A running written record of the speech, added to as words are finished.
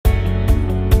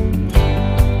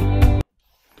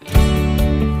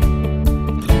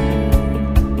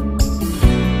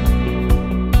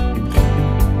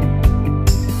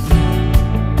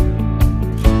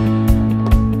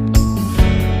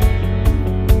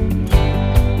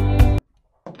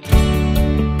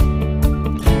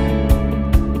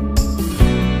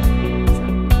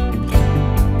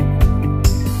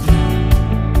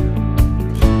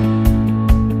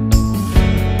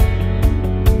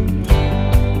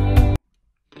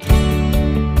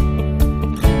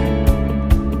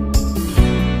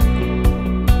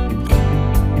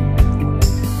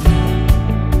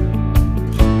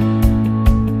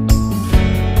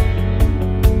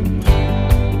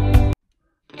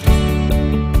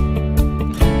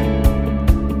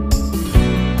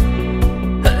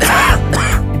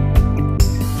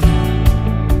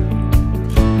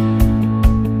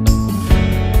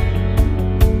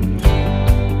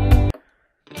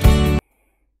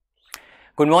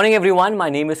Good morning everyone, my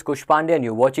name is Kush Pandey and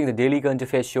you watching the daily current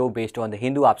affairs show based on the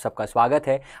Hindu. आप सबका स्वागत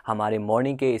है हमारे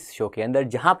morning के इस शो के अंदर,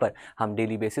 जहां पर हम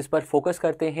डेली बेसिस पर फोकस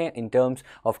करते हैं in terms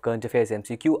of current affairs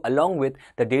MCQ along with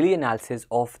the daily analysis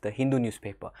of the Hindu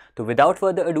newspaper. तो विदाउट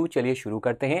फर्दर अडू चलिए शुरू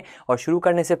करते हैं, और शुरू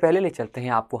करने से पहले ले चलते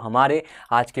हैं आपको हमारे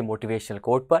आज के मोटिवेशनल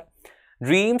कोट पर।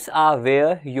 Dreams are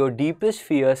where your deepest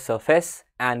fears surface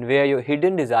and where your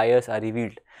hidden desires are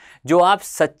revealed. जो आप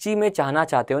सच्ची में चाहना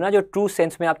चाहते हो ना, जो ट्रू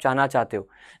सेंस में आप चाहना चाहते हो,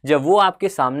 जब वो आपके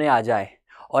सामने आ जाए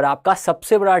और आपका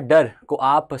सबसे बड़ा डर को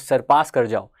आप सरपास कर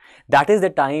जाओ, that is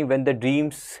the time when the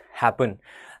dreams happen.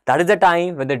 That is the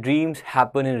time when the dreams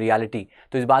happen in reality.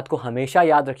 तो इस बात को हमेशा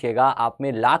याद रखिएगा, आप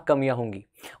में लाख कमियां होंगी,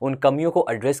 उन कमियों को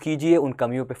एड्रेस कीजिए, उन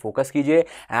कमियों पे फोकस कीजिए,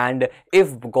 एंड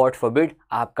इफ़ गॉड फॉरबिड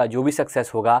आपका जो भी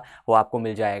सक्सेस होगा वो आपको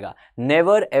मिल जाएगा।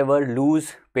 Never ever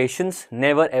lose patience,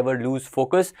 never ever lose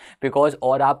focus, because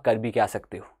और आप कर भी क्या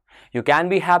सकते हो। You can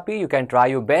be happy, you can try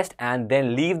your best, and then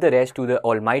leave the rest to the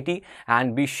Almighty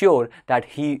and be sure that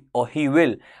He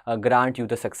will grant you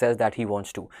the success that He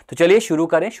wants to. तो चलिए शुरू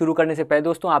करें। शुरू करने से पहले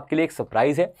दोस्तों आपके लिए एक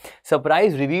सरप्राइज़ है।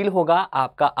 सरप्राइज़ रिवील होगा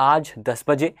आपका आज 10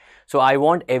 बजे। So I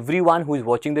want everyone who is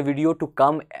watching the video to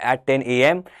come at 10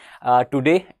 AM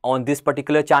today on this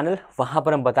particular channel। वहाँ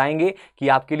पर हम बताएंगे कि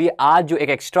आपके लिए आज जो एक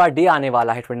एक्स्ट्रा डे आने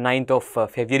वाला है 29th of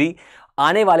February,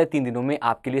 आने वाले 3 दिनों में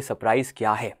आपके लिए सरप्राइज़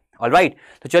क्या है। ऑलराइट,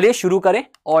 तो चलिए शुरू करें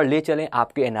और ले चलें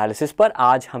आपके एनालिसिस पर।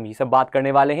 आज हम ये सब बात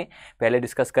करने वाले हैं। पहले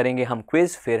डिस्कस करेंगे हम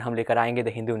क्विज, फिर हम लेकर आएंगे द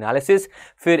हिंदू एनालिसिस,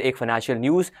 फिर एक फाइनेंशियल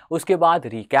न्यूज़, उसके बाद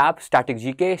recap, static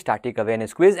GK, static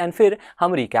awareness quiz, and फिर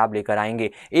हम रिकैप लेकर आएंगे।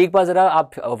 एक बार ज़रा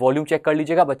आप वॉल्यूम चेक कर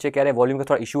लीजिएगा, बच्चे कह रहे हैं वॉल्यूम का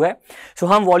थोड़ा इशू है। सो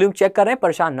हम वॉल्यूम चेक कर रहे हैं,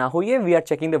 परेशान ना होइए। We are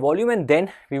checking the volume and then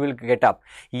we will get up.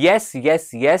 Yes yes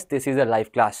yes, this is a live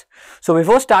class. So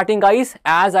before starting guys,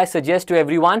 as I suggest to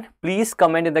everyone, please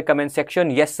comment in the comment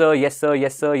section yes sir, yes sir,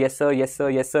 yes sir, yes sir, yes sir,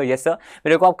 yes sir, yes sir।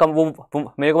 मेरे को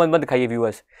आप मेरे को मत दिखाइए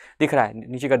viewers, दिख रहा है,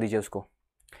 नीचे कर दीजिए उसको,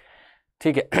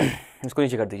 ठीक है। इसको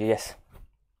नीचे कर दीजिए, यस,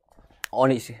 और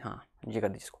नीचे, हाँ नीचे कर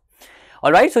दीजिए इसको।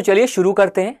 ऑलराइट, सो चलिए शुरू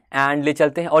करते हैं एंड ले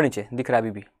चलते हैं। और नीचे दिख रहा है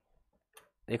अभी भी,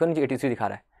 देखो नीचे 83 दिखा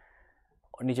रहा है,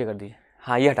 और नीचे कर दीजिए,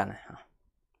 हाँ ये हटाना है, हाँ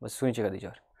बस इसको नीचे कर दीजिए,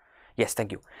 और यस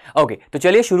थैंक यू। ओके, तो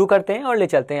चलिए शुरू करते हैं और ले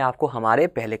चलते हैं आपको हमारे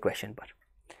पहले क्वेश्चन पर।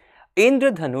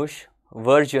 इंद्रधनुष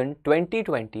version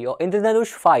 2020 or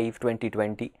Indradhanush 5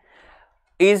 2020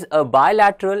 is a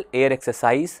bilateral air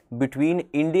exercise between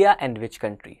India and which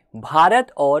country?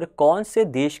 Bharat और कौन से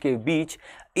देश के बीच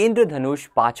इंद्रधनुष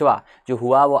 5वां जो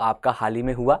हुआ वो आपका हाल ही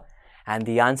में हुआ? And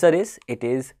the answer is it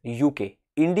is UK.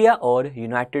 India और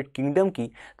यूनाइटेड किंगडम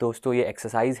की दोस्तों ये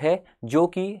एक्सरसाइज है जो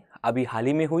कि अभी हाल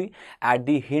ही में हुई एट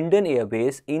दी हिंडन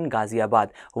एयरबेस इन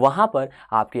गाजियाबाद। वहाँ पर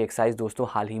आपकी एक्सरसाइज दोस्तों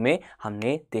हाल ही में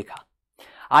हमने देखा।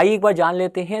 आइए एक बार जान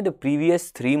लेते हैं the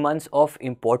previous 3 months of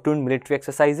important military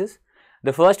exercises.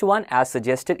 The first one, as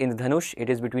suggested, Indradhanush, it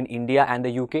is between India and the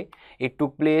UK. It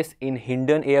took place in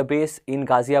Hindon airbase in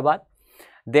Ghaziabad.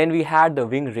 Then we had the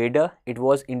Wing Raider. It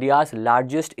was India's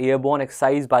largest airborne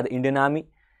exercise by the Indian Army.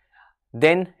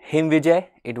 Then Himvijay.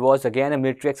 It was again a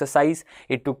military exercise.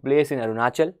 It took place in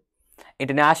Arunachal.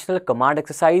 International Command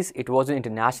Exercise. It was an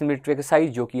international military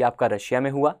exercise जो कि आपका Russia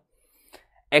में हुआ।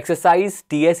 Exercise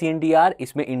TSENDR,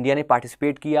 इसमें India ने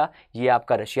participate किया, ये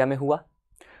आपका रशिया में हुआ।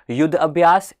 युद्ध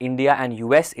अभ्यास India and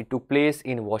US, it took place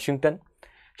in Washington.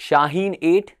 Shaheen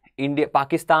 8 India,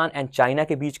 Pakistan and China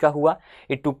के बीच का हुआ,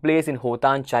 it took place in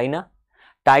होतान, China.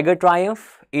 Tiger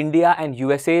Triumph India and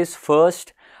USA's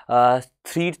first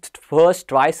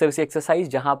tri service exercise,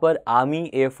 जहां पर आर्मी,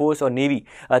 एयरफोर्स और नेवी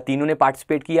तीनों ने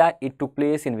पार्टिसिपेट किया, it took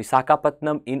place in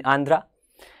Visakhapatnam in Andhra.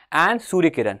 And Surya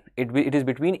Kiran, it is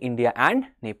between India and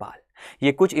Nepal.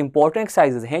 ये कुछ इंपॉर्टेंट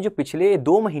एक्सरसाइजेज हैं जो पिछले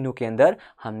 2 महीनों के अंदर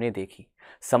हमने देखी।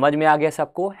 समझ में आ गया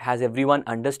सबको? Has everyone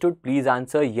understood? Please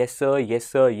answer yes sir,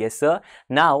 yes sir, yes sir.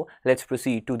 Now let's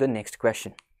proceed to the next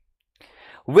question.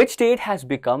 Which state has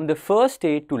become the first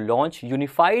state to launch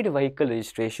Unified Vehicle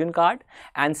Registration Card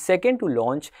and second to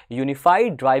launch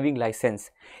Unified Driving License?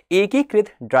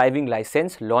 एकीकृत driving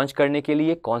licence launch करने के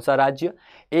लिए कौन सा राज्य,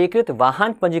 एकीकृत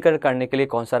वाहन पंजीकरण करने के लिए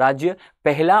कौन सा राज्य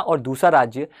पहला और दूसरा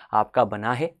राज्य आपका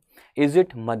बना है? Is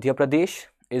it Madhya Pradesh,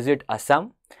 is it Assam,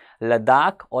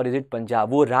 Ladakh और इज इट पंजाब?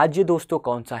 वो राज्य दोस्तों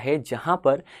कौन सा है जहां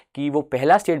पर कि वो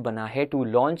पहला स्टेट बना है to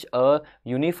launch a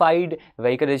unified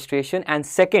vehicle registration and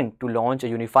second to launch a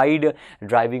unified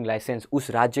driving licence?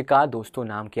 उस राज्य का दोस्तों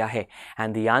नाम क्या है?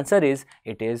 And the answer is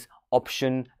it is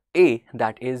option A,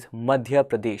 that is Madhya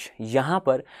Pradesh. यहाँ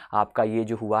पर आपका ये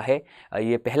जो हुआ है,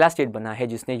 ये पहला स्टेट बना है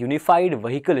जिसने यूनिफाइड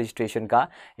व्हीकल रजिस्ट्रेशन का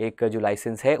एक जो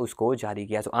लाइसेंस है उसको जारी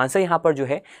किया। तो आंसर यहाँ पर जो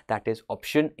है दैट इज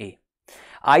ऑप्शन ए।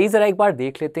 आइए ज़रा एक बार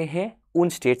देख लेते हैं उन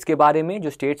स्टेट्स के बारे में जो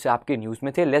स्टेट्स आपके न्यूज़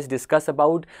में थे. Let's discuss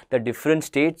about the different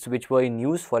states which were in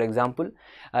news. For example,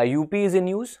 UP is in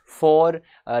news for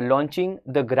launching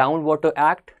the ground water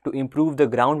act to improve the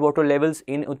ground water levels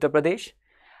in Uttar Pradesh.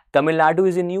 Tamil Nadu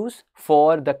is in news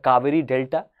for the Kaveri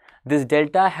Delta. This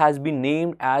delta has been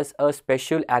named as a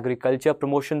special agriculture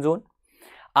promotion zone.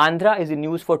 Andhra is in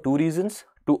news for two reasons: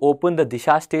 to open the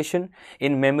Disha station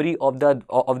in memory of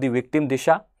the victim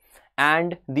Disha,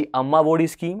 and the Amma Vodi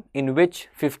scheme, in which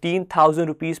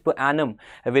 15,000 rupees per annum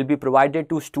will be provided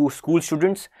to school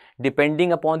students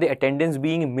depending upon the attendance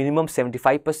being minimum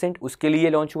 75%. उसके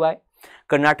लिए launch हुआ है.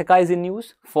 Karnataka is in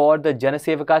news for the Jana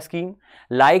Sevaka scheme.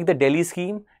 Like the Delhi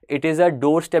scheme, it is a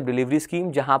door step delivery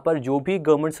scheme जहाँ पर जो भी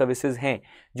government services हैं,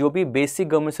 जो भी बेसिक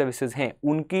गवर्नमेंट सर्विसेज हैं,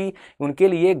 उनके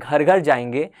लिए घर घर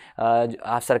जाएंगे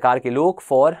सरकार के लोग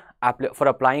for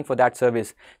applying for that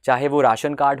service. चाहे वो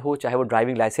राशन कार्ड हो, चाहे वो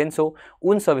ड्राइविंग लाइसेंस हो,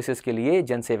 उन सर्विसेज के लिए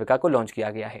जन सेविका को लॉन्च किया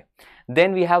गया है.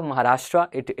 Then we have Maharashtra.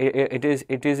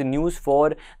 It is news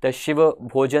for the Shiv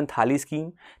भोजन थाली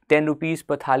स्कीम, 10 rupees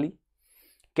per थाली.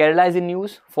 Kerala is in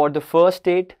news for the first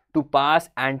state to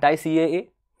pass anti-CAA.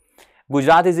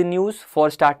 Gujarat is in news for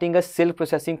starting a silk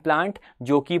processing plant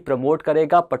जो कि promote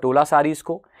करेगा पटोला साड़ीज़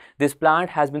को. This plant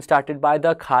has been started by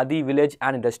the khadi village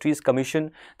and industries commission,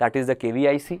 that is the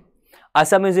KVIC.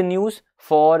 Assam is in news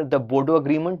for the Bodo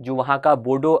agreement, जो वहाँ का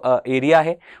Bodo area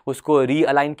है उसको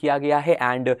realign किया गया है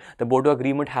and the Bodo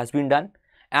agreement has been done.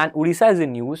 And Odisha is in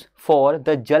news for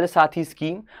the Jal Sathi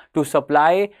scheme to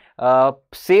supply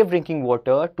safe drinking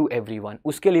water to everyone.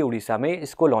 उसके लिए उड़ीसा में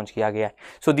इसको लॉन्च किया गया है.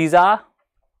 So these are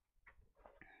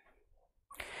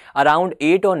around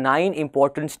 8 or 9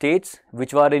 important states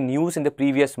which were in news in the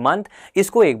previous month.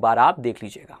 इसको एक बार आप देख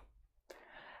लीजिएगा.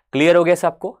 क्लियर हो गया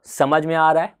सबको? समझ में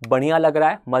आ रहा है? बढ़िया लग रहा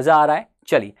है? मज़ा आ रहा है?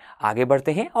 चलिए आगे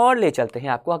बढ़ते हैं और ले चलते हैं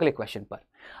आपको अगले क्वेश्चन पर.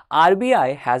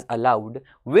 RBI has allowed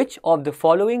which of the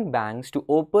following banks to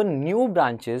open new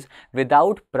branches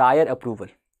without prior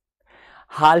approval?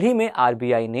 हाल ही में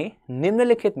RBI ने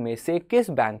निम्नलिखित में से किस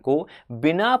बैंक को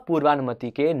बिना पूर्वानुमति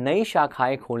के नई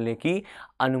शाखाएं खोलने की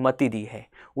अनुमति दी है?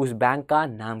 उस बैंक का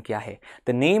नाम क्या है?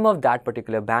 The name of that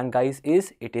particular bank guys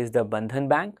it is the बंधन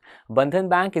बैंक. बंधन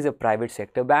bank is a private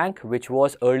sector bank which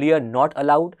was earlier not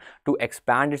allowed to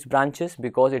expand it's branches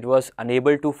because it was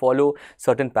unable to follow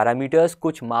certain parameters.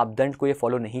 कुछ मापदंड को ये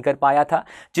follow नहीं कर पाया था,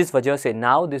 जिस वजह से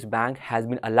now this bank has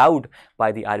been allowed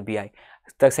by the RBI.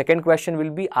 The second question will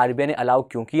be RBI ने अलाउ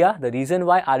क्यों किया? The reason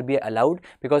why RBI allowed,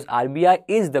 because RBI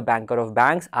is the banker of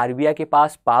banks. RBI के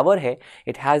पास पावर है,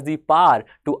 it has the power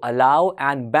to allow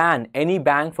and ban any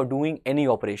bank for doing any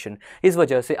operation. इस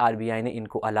वजह से RBI ने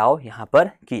इनको अलाउ यहाँ पर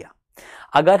किया.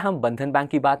 अगर हम बंधन बैंक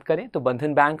की बात करें तो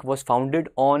बंधन bank was founded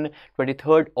on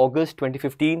 23rd August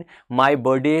 2015. My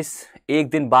birthdays एक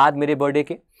दिन बाद मेरे बर्थडे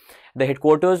के. द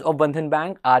हेडक्वार्टर्स ऑफ बंधन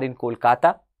bank are in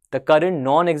Kolkata. The current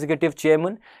non-executive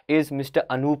chairman is Mr.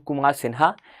 Anup Kumar Sinha,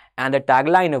 and the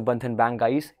tagline of Bandhan Bank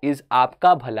guys is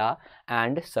आपका भला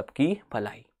and सबकी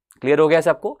भलाई. क्लियर हो गया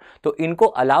सबको? तो इनको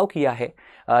अलाउ किया है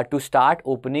to start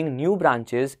opening new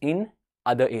branches in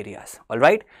other areas. All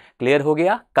right? Clear हो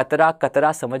गया?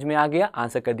 कतरा समझ में आ गया?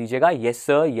 आंसर कर दीजिएगा yes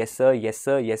sir, yes sir, yes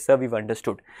sir, yes sir, we've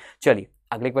understood. चलिए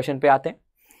अगले क्वेश्चन पे आते हैं.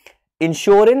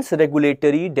 Insurance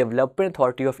regulatory development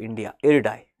authority of India,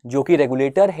 IRDAI, जो कि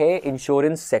रेगुलेटर है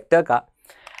इंश्योरेंस सेक्टर का,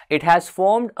 it has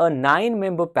formed a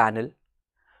 9-member panel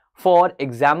for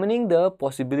examining the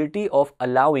possibility of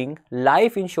allowing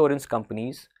life insurance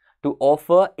companies to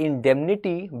offer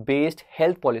indemnity based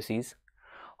health policies.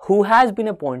 Who has been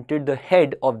appointed the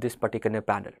head of this particular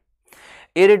panel?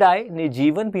 IRDAI ने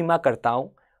जीवन बीमाकर्ताओं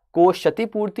को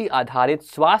क्षतिपूर्ति आधारित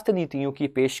स्वास्थ्य नीतियों की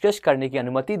पेशकश करने की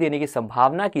अनुमति देने की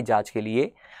संभावना की जांच के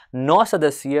लिए 9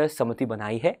 सदस्यीय समिति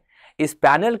बनाई है. इस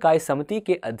पैनल का इस समिति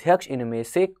के अध्यक्ष इनमें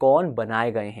से कौन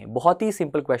बनाए गए हैं? बहुत ही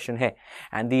सिंपल क्वेश्चन है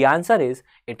and the answer is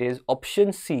it is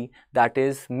option C, that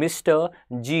is mister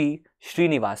G.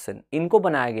 Srinivasan. इनको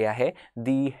बनाया गया है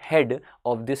the head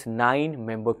of this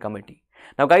 9-member committee.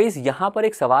 Now guys यहाँ पर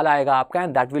एक सवाल आएगा आपका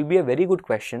and that will be a very good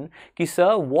question कि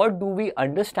sir what do we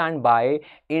understand by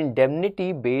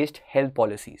indemnity based health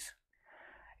policies?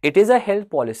 It is a health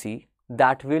policy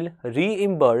that will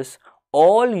reimburse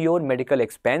all your medical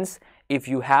expense if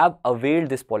you have availed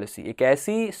this policy. एक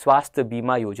ऐसी स्वास्थ्य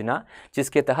बीमा योजना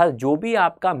जिसके तहत जो भी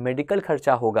आपका मेडिकल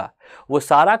खर्चा होगा वो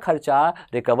सारा खर्चा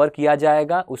रिकवर किया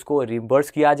जाएगा, उसको रिम्बर्स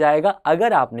किया जाएगा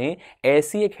अगर आपने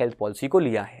ऐसी एक हेल्थ पॉलिसी को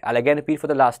लिया है. I again repeat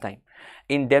for the last time.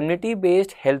 Indemnity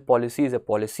based health policy is a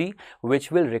policy which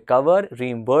will recover,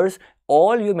 reimburse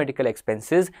all your medical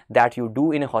expenses that you do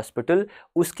in a hospital.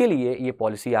 उसके लिए ये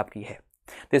पॉलिसी आपकी है.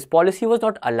 This policy was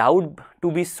not allowed to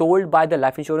be sold by the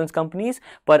life insurance companies,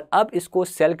 पर अब इसको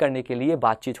cell करने के लिए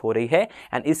बातचीत हो रही है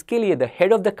एंड इसके लिए the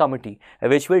head of the committee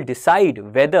which will decide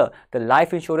whether the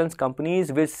life insurance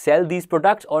companies will sell these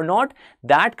products और not,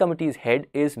 that committees head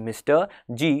is mister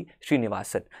जी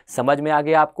श्रीनिवासन। समझ में आ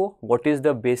गया आपको what is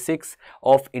the basics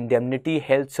of indemnity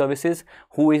health services,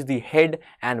 who is the head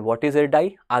and what is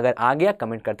IRDAI? अगर आ गया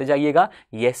comment करते जाइएगा,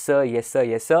 yes sir yes sir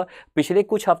yes sir. पिछले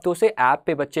कुछ हफ्तों से ऐप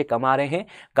पे बच्चे कम आ रहे हैं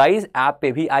गाइज, ऐप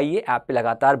पे भी आइए, ऐप पे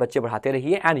लगातार बच्चे बढ़ाते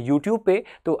रहिए एंड यूट्यूब पे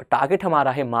तो टारगेट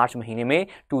हमारा है मार्च महीने में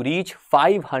to reach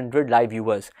 500 live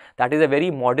viewers. That is a very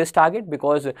modest target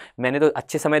because मैंने तो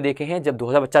अच्छे समय देखे हैं जब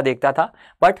 2000 बच्चा देखता था,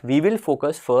 but we will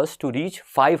focus first to reach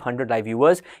 500 live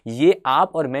viewers. ये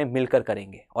आप और मैं मिलकर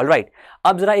करेंगे। ऑलराइट,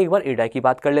 अब जरा एक बार इरडाई की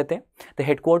बात कर लेते हैं। The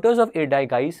headquarters of IRDAI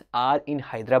guys are in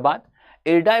Hyderabad.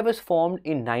 IRDAI was formed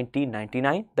in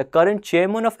 1999. The current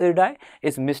chairman of IRDAI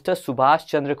is Mr. Subhash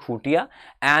Chandra Khutia.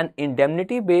 An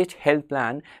indemnity-based health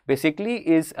plan basically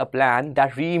is a plan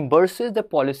that reimburses the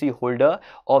policy holder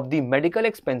of the medical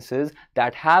expenses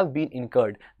that have been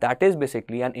incurred. That is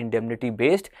basically an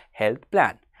indemnity-based health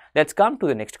plan. Let's come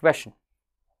to the next question.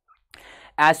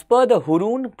 As per the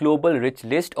Hurun Global Rich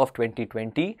List of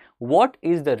 2020, what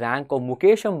is the rank of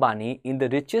Mukesh Ambani in the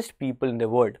richest people in the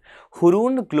world?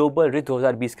 Hurun Global Rich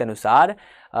 2020 के अनुसार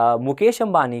मुकेश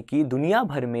अंबानी की दुनिया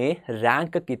भर में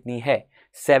rank कितनी है?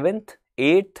 7th,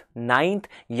 8th, 9th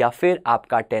या फिर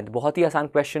आपका 10th? बहुत ही आसान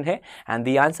क्वेश्चन है and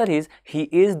the answer is he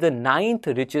is the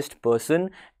 9th richest person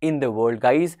in the world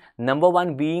guys. Number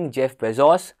 1 being Jeff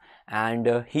Bezos and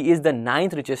he is the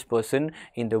 9th richest person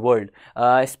in the world.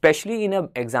 Especially in a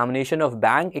examination of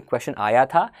bank एक question आया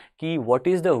था कि what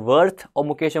is the worth of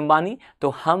Mukesh Ambani, तो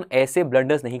हम ऐसे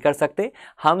blunders नहीं कर सकते,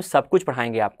 हम सब कुछ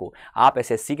पढ़ाएंगे आपको। आप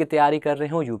एसएससी की तैयारी कर रहे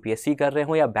हो, यूपीएससी कर रहे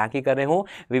हो या बैंक की कर रहे हो,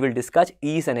 we will discuss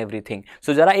each and everything.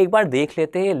 सो जरा एक बार देख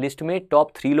लेते हैं लिस्ट में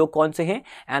टॉप 3 लोग कौन से हैं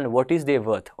and what is there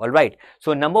worth. Alright,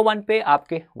 so number 1 पे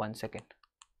आपके 1 सेकेंड,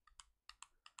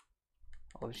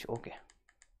 ओके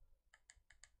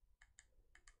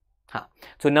हाँ,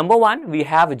 so number 1 we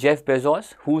have Jeff Bezos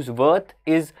whose worth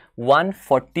is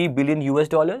 140 billion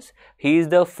US dollars. He is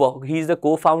the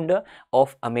co-founder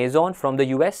of Amazon from the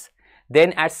US.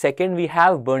 Then at second we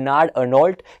have Bernard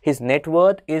Arnault. His net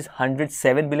worth is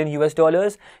 107 billion US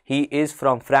dollars. He is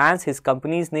from France. His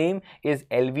company's name is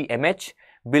LVMH.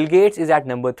 Bill Gates is at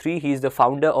number 3. He is the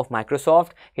founder of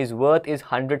Microsoft. His worth is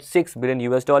 106 billion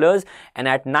US dollars.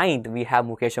 And at 9th we have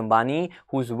Mukesh Ambani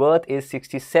whose worth is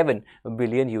 67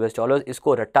 billion US dollars.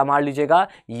 इसको रट्टा मार लीजिएगा,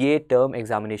 ये term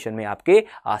examination में आपके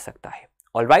आ सकता है।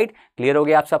 Alright, clear हो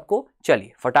गया आप सबको?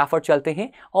 चलिए फटाफट चलते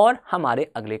हैं और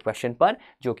हमारे अगले क्वेश्चन पर,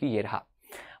 जो कि ये रहा।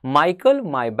 Michael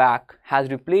Maybach has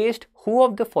replaced who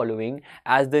of the following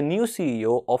as the new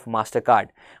CEO of Mastercard?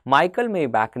 Michael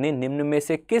Maybach ने निम्न में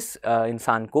से किस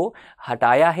इंसान को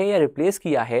हटाया है या रिप्लेस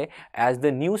किया है as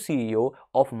the new CEO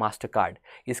of Mastercard?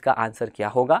 इसका आंसर क्या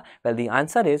होगा? Well, the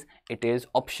answer is it is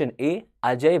option A,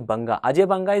 Ajay Banga. Ajay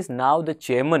Banga is now the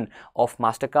chairman of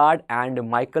Mastercard and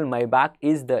Michael Maybach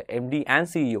is the MD and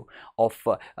CEO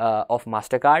of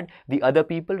Mastercard. The other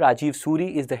people, Rajiv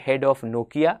Suri is the head of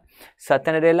Nokia,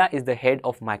 Satya Nadella is the head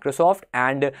of Microsoft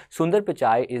and Sundar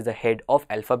Pichai is the head of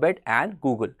Alphabet and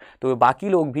Google. तो बाकी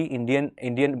लोग भी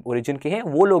Indian origin के हैं,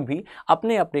 वो लोग भी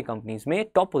अपने अपने कंपनीज में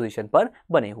टॉप पोजीशन पर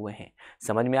बने हुए हैं।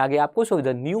 समझ में आ गया आपको? So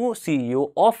the new CEO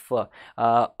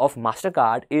of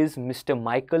Mastercard is Mr.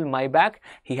 Michael Maybach.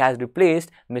 He has replaced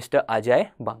Mr. Ajay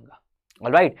Banga.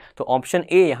 Alright, तो ऑप्शन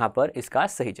ए यहाँ पर इसका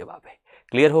सही जवाब है।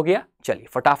 क्लियर हो गया? चलिए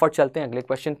फटाफट चलते हैं अगले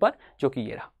क्वेश्चन पर, जो कि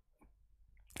ये रहा।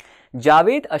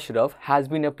 Javed Ashraf has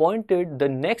been appointed the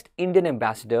next Indian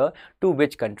ambassador to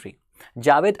which country?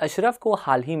 Javed Ashraf को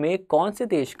हाल ही में कौन से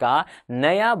देश का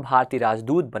नया भारतीय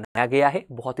राजदूत बनाया गया है?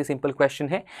 बहुत ही सिंपल क्वेश्चन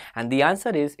है and the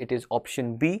answer is it is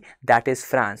option B, that is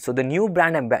France. So the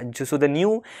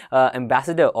new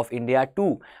ambassador of India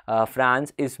to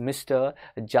France is mister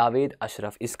Javed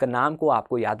Ashraf. इसका नाम को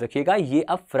आपको याद रखिएगा, ये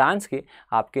अब फ्रांस के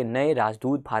आपके नए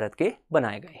राजदूत भारत के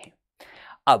बनाए गए हैं।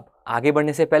 अब आगे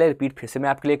बढ़ने से पहले रिपीट फिर से मैं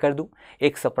आपके लिए कर दूं,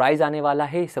 एक सरप्राइज आने वाला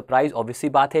है। सरप्राइज ऑब्वियसली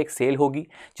बात है, एक सेल होगी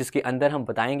जिसके अंदर हम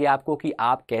बताएंगे आपको कि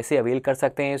आप कैसे अवेल कर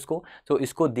सकते हैं इसको। तो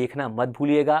इसको देखना मत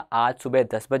भूलिएगा। आज सुबह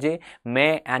 10 बजे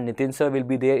मैं and Nitin sir will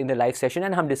be there in the live session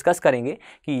and हम डिस्कस करेंगे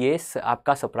कि ये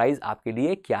आपका सरप्राइज आपके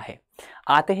लिए क्या है।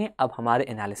 आते हैं अब हमारे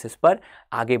एनालिसिस पर।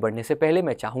 आगे बढ़ने से पहले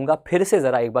मैं चाहूँगा फिर से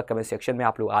ज़रा एक बार कमेंट सेक्शन में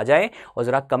आप लोग आ जाएं और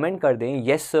ज़रा कमेंट कर दें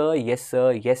yes sir, yes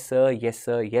sir, yes sir, yes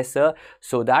sir, yes sir,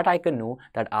 so that I can know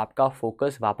that आपका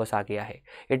फोकस वापस आ गया है।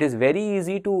 It is very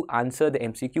easy to answer the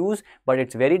MCQs but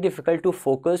it's very difficult to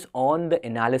focus on the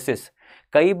analysis.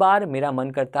 कई बार मेरा मन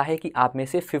करता है कि आप में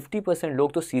से 50%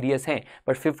 लोग तो सीरियस हैं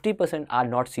but 50% are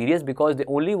not serious because they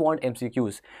only want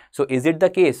MCQs। So is it the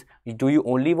case, do you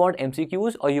only want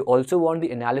MCQs और you also want the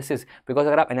analysis? Because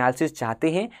अगर आप एनालिसिस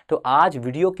चाहते हैं तो आज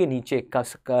वीडियो के नीचे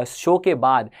शो के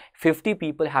बाद 50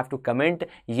 people have to comment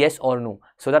yes और no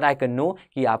so that I can no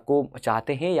कि आपको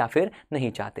चाहते हैं या फिर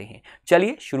नहीं चाहते हैं।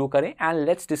 चलिए शुरू करें and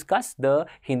let's discuss the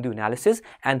Hindu analysis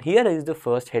and here is the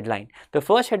first headline. The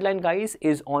first headline guys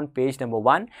is on page number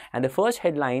 1 and the first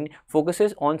headline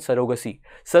focuses on surrogacy.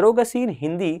 Surrogacy in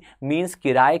Hindi means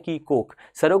किराए की कोख।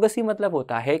 Surrogacy मतलब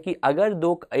होता है कि अगर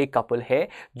एक couple है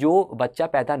जो बच्चा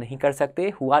पैदा नहीं कर सकते,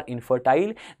 who are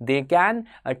infertile, they can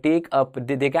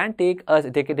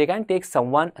take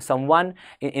someone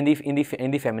in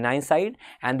the feminine side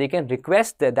and they can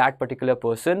request that particular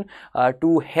person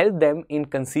to help them in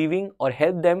conceiving or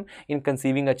help them in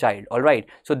conceiving a child. All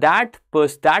right, so that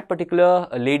particular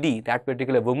lady, that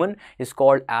particular woman is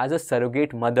called as a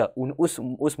surrogate mother.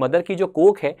 उस mother की जो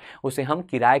कोख है उसे हम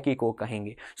किराए की कोख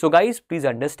कहेंगे। So guys, please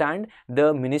understand the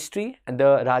ministry, the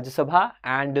Rajya Sabha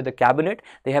and the cabinet,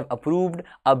 they have approved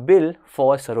a bill for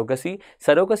surrogacy.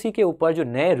 Surrogacy के ऊपर जो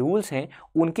नए रूल्स हैं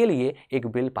उनके लिए एक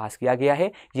बिल पास किया गया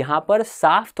है। यहाँ पर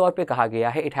साफ तौर पे कहा गया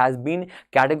है, it has been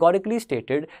categorically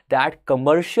stated that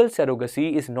commercial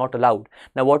surrogacy is not allowed.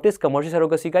 Now what is commercial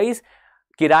surrogacy guys?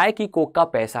 किराए की कोख का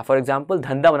पैसा, फॉर एग्जाम्पल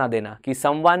धंधा बना देना कि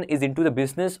someone is into the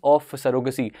business of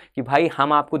surrogacy, कि भाई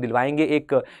हम आपको दिलवाएंगे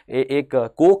एक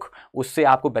कोख, उससे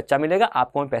आपको बच्चा मिलेगा,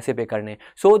 आपको हमें पैसे पे करने।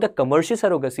 So the commercial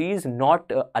surrogacy is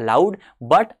not allowed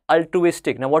but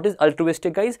altruistic. Now what is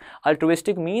altruistic guys?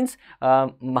 Altruistic means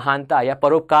महानता या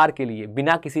परोपकार के लिए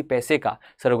बिना किसी पैसे का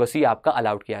सरोगेसी आपका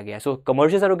अलाउड किया गया है। सो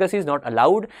commercial surrogacy is not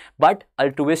allowed but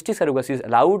altruistic surrogacy is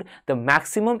allowed. The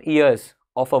maximum years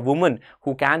of a woman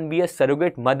who can be a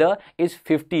surrogate mother is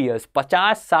 50 years.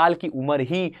 50 साल की उम्र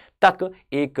ही तक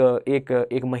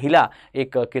एक महिला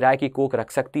एक किराए की कोख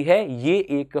रख सकती है। ये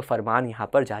एक फरमान यहाँ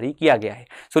पर जारी किया गया है।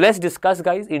 So let's discuss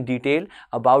guys in detail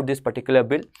about this particular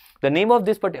bill. The name of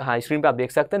this, हाँ स्क्रीन पे आप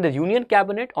देख सकते हैं, the union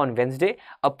cabinet on Wednesday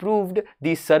approved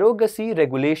the surrogacy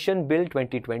regulation bill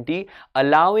 2020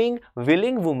 allowing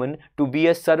willing women to be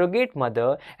a surrogate mother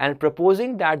and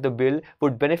proposing that the bill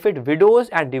would benefit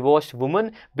widows and divorced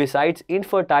women besides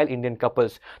infertile Indian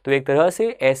couples. तो एक तरह से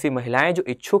ऐसी महिलाएं जो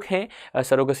इच्छुक हैं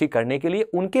surrogacy करने के लिए,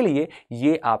 उनके लिए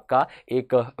ये आपका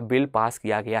एक बिल पास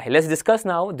किया गया है। Let's discuss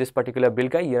now this particular bill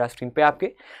का। ये स्क्रीन पे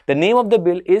आपके, the name of the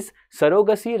bill is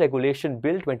surrogacy regulation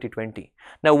bill 2020.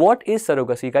 Now what is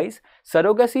surrogacy guys?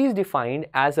 Surrogacy is defined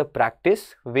as a practice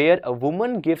where a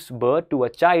woman gives birth to a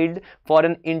child for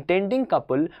an intending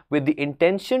couple with the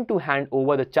intention to hand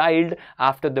over the child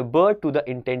after the birth to the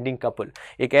intending couple.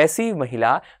 एक ऐसी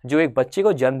महिला जो एक बच्चे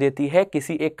को जन्म देती है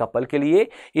किसी एक कपल के लिए,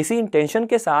 इसी इंटेंशन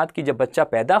के साथ कि जब बच्चा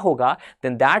पैदा होगा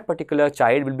then that particular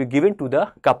child will be given to the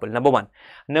couple. Number 1.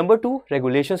 Number 2,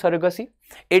 regulation surrogacy.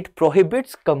 It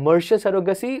prohibits commercial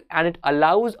surrogacy and it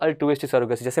allows altruistic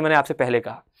surrogacy. जैसे मैंने आपसे पहले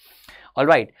कहा।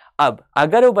 ऑलराइट, अब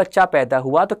अगर वो बच्चा पैदा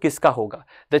हुआ तो किसका होगा?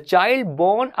 The child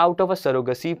born out of a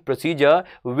surrogacy procedure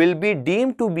will be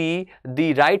deemed to be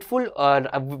the rightful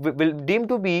will deemed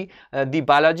to be the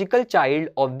biological child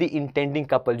of the intending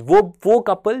couple. वो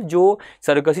कपल जो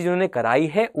सरोगेसी जिन्होंने कराई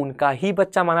है उनका ही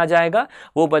बच्चा माना जाएगा,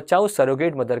 वो बच्चा उस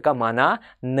सरोगेट मदर का माना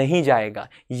नहीं जाएगा।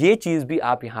 ये चीज भी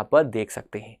आप यहाँ पर देख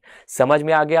सकते हैं। समझ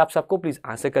में आ गया आप सबको? प्लीज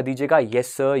आंसर कर दीजिएगा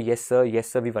yes sir, yes sir,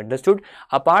 yes sir, we understood.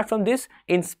 Apart from this,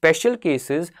 in special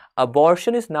cases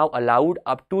abortion is now allowed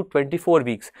up to 24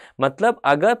 weeks. मतलब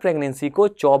अगर प्रेगनेंसी को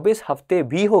 24 हफ्ते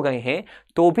भी हो गए हैं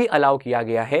तो भी अलाउ किया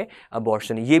गया है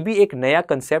अबॉर्शन। ये भी एक नया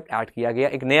कंसेप्ट ऐड किया गया,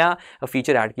 एक नया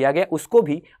फीचर ऐड किया गया, उसको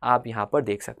भी आप यहाँ पर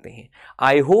देख सकते हैं।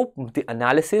 I hope the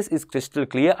analysis is crystal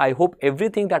clear. I hope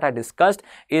everything that I discussed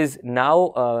is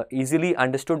now easily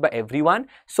understood by everyone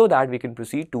so that we can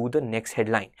proceed to the next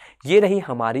headline. ये रही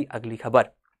हमारी अगली खबर।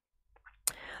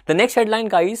 The next headline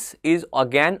guys is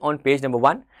again on page number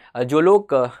 1। जो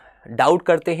लोग doubt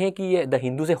करते हैं कि ये द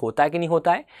हिंदू से होता है कि नहीं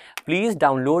होता है, please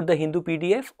download the Hindu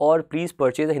PDF और please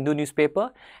purchase the Hindu newspaper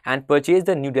and purchase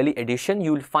the new Delhi addition.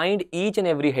 You will find each and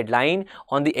every headline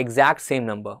on the exact same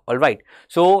number. Alright,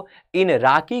 so in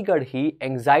Rakhi Garhi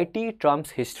anxiety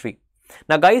Trump's history.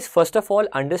 Now guys, first of all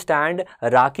understand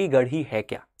Rakhi Garhi है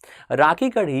क्या। Rakhi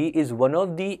Garhi is one of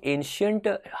the ancient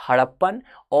Harappan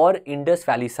और Indus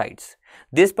valley sites.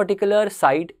 This particular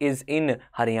site is in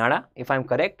Haryana, if I'm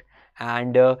correct,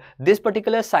 and this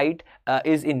particular site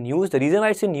is in news. The reason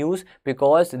why it's in news,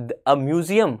 because a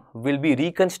museum will be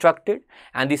reconstructed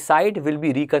and the site will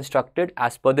be reconstructed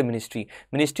as per the ministry.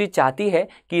 Ministry चाहती है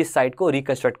कि इस site को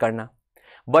reconstruct करना.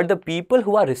 But the people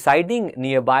who are residing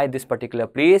nearby this particular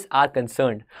place are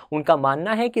concerned. उनका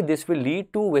मानना है कि this will lead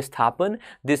to विस्थापन,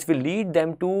 this will lead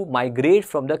them to migrate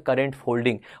from the current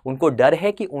holding. उनको डर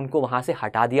है कि उनको वहाँ से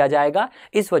हटा दिया जाएगा,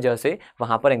 इस वजह से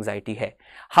वहाँ पर anxiety है.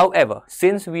 However,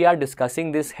 since we are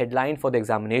discussing this headline for the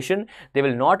examination, they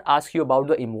will not ask you about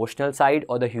the emotional side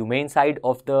or the humane side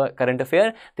of the current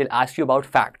affair. They'll ask you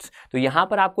about facts. तो यहाँ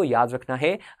पर आपको याद रखना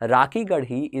है, Rakhi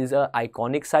Garhi is a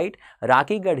iconic site.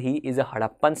 Rakhi Garhi is a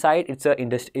Harappan site. It's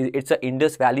a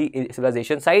Indus valley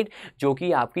civilisation site जो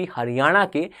कि आपकी हरियाणा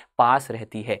के पास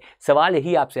रहती है. सवाल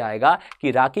यही आपसे आएगा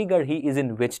कि Rakhi Garhi is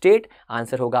in which state.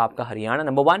 Answer होगा आपका Haryana,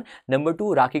 number 1. Number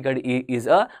 2,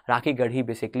 Rakhi Garhi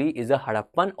basically is a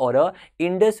Harappan और अ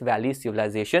इंडस वैली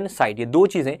सिविलाइजेशन साइट. ये दो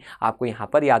चीजें आपको यहाँ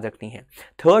पर याद रखनी है.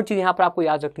 थर्ड चीज यहाँ पर आपको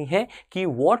याद रखनी है कि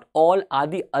what all are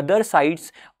the other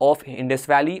sites of Indus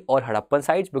valley और हड़प्पन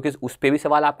साइट्स, बिकॉज उस पर भी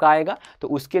सवाल आपका आएगा. तो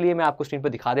उसके लिए मैं आपको स्क्रीन पर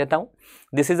दिखा देता हूँ.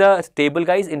 This is a table,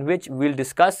 guys, in which we'll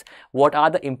discuss what are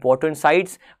the important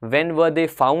sites, when were they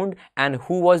found, and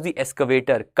who was the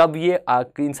excavator. कब ये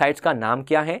इन sites का नाम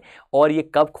क्या है और ये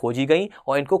कब खोजी गई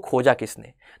और इनको खोजा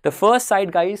किसने. The first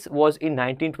site, guys, was in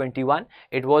 1921.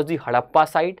 It was the Hadappa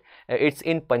site. It's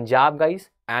in Punjab, guys,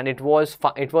 and it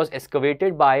was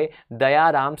excavated by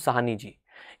Dayaram Sahani ji.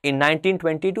 In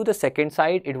 1922, the second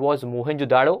site, it was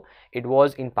Mohenjo-daro. It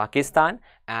was in Pakistan,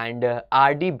 and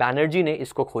R.D. Banerjee ने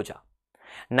इसको खोजा.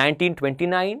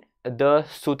 1929, the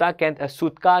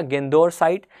सुतका गेंदौर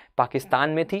site Pakistan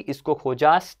में थी, इसको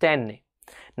खोजा stand ने.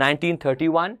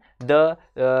 1931, the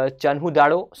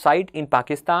चन्हुदाड़ो site in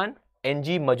Pakistan,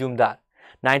 NG Majumdar.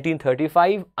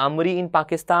 1935, Amari in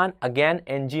Pakistan, again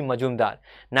NG Majumdar.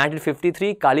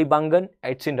 1953, Kalibangan,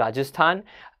 it's in Rajasthan,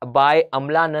 bye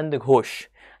Amalanand Ghosh.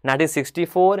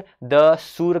 1964, the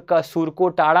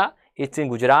सुरकोटाड़ा, it's in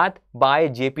Gujarat, bye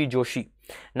JP Joshi.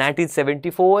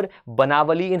 1974,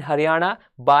 Banavali in Haryana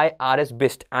by R.S.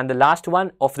 Bist. And the last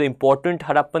one of the important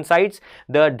Harappan sites,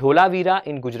 the Dholavira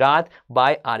in Gujarat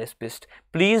by R.S. Bist.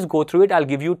 Please go through it. I'll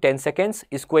give you 10 seconds.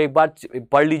 इसको एक बार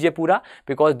पढ़ लीजिए पूरा,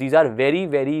 because these are very,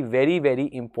 very, very, very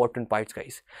important parts,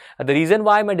 guys. The reason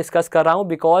why मैं discuss कर रहा हूँ,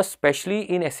 because especially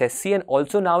in SSC and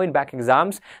also now in back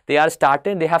exams, they have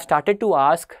started to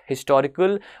ask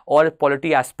historical or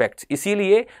polity aspects.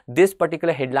 इसीलिए this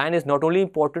particular headline is not only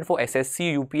important for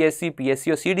SSC, UPSC,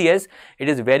 PSC और CDS, it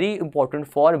is very important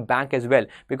for bank as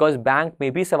well, because bank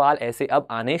में भी सवाल ऐसे अब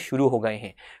आने शुरू हो गए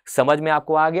हैं. समझ में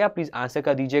आपको आ गया? प्लीज आंसर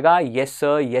कर दीजिएगा yes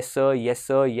sir, yes sir, yes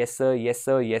sir, yes sir, yes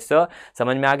sir, yes sir.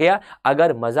 समझ में आ गया?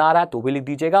 अगर मजा आ रहा है तो भी लिख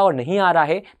दीजिएगा और नहीं आ रहा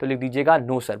है तो लिख दीजिएगा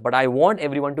no sir, but I want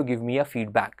everyone to give me a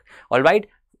feedback. All right,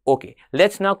 okay,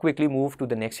 let's now quickly move to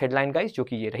the next headline, guys, जो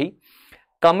कि ये रही,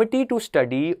 Committee to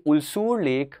Study Ulsoor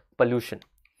Lake Pollution.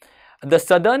 The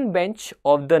southern bench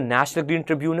of the National Green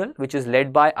Tribunal, which is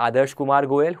led by Adarsh Kumar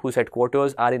Goyal, whose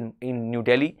headquarters are in New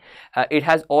Delhi, it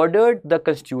has ordered the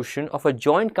constitution of a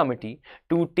joint committee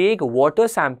to take water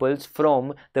samples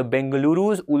from the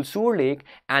Bengaluru's Ulsoor Lake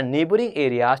and neighboring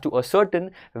areas to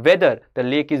ascertain whether the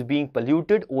lake is being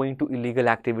polluted owing to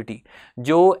illegal activity.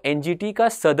 जो NGT का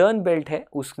southern belt है,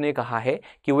 उसने कहा है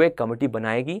कि वो एक committee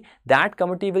बनाएगी. That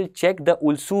committee will check the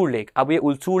Ulsoor Lake. अब ये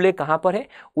Ulsoor Lake कहाँ पर है?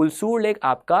 Ulsoor Lake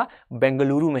आपका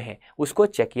बेंगलुरु में है, उसको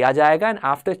चेक किया जाएगा. And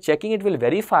after checking it will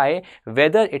verify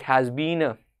whether it has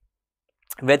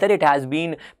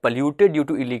been polluted due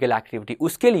to illegal activity.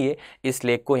 उसके लिए इस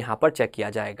लेक को यहाँ पर चेक किया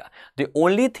जाएगा. The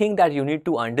only thing that you need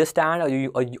to understand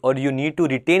or you need to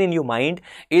retain in your mind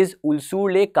is Ulsoor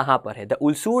Lake कहाँ पर है. The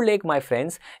Ulsoor Lake, my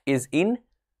friends, is in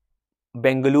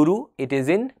Bengaluru, it is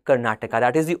in Karnataka.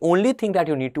 That is the only thing that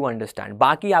you need to understand.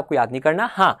 बाकी आपको याद नहीं करना.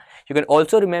 हाँ, you can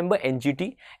also remember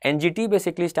NGT. NGT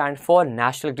basically stand for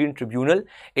national green tribunal.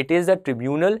 It is the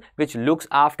tribunal which looks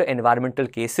after environmental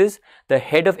cases. The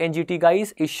head of NGT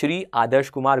guys is Shri Adarsh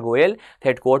Kumar Goyal. The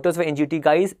headquarters of NGT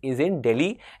guys is in Delhi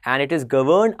and it is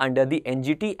govern under the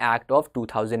NGT act of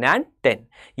 2010.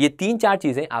 ये 3-4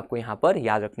 चीजें आपको यहाँ पर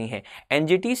याद रखनी है.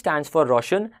 NGT stands for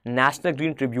Roshan national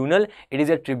green tribunal. It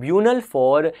is a tribunal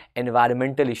for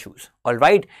environmental issues.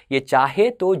 Alright, ये चाहे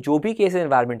तो जो भी केस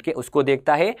एनवायरमेंट के उसको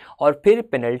देखता है और फिर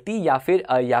पेनल्टी या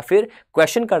फिर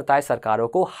क्वेश्चन करता है सरकारों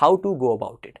को how to go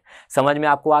about it. समझ में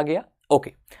आपको आ गया?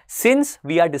 Okay, since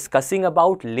we are discussing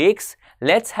about lakes,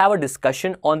 let's have a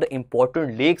discussion on the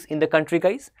important lakes in the country,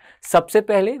 guys. सबसे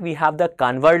पहले we have the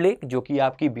Kanwar Lake, जो कि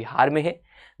आपकी बिहार में है.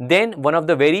 Then one of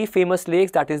the very famous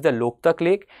lakes, that is the Loktak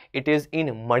Lake. It is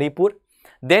in Manipur.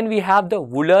 Then we have the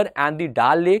Wular and the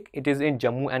Dal Lake. It is in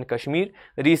Jammu and Kashmir.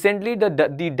 Recently, the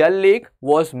Dal Lake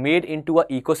was made into a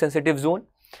eco-sensitive zone.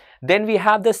 Then we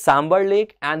have the Sambar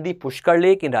Lake and the Pushkar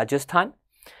Lake in Rajasthan.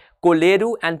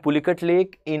 Koleru and Pulikat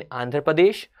Lake in Andhra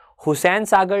Pradesh. Hussain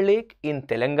Sagar Lake in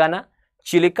Telangana.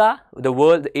 Chilika,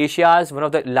 Asia's one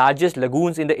of the largest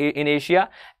lagoons in Asia,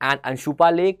 and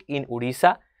Anshupa Lake in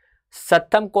Odisha.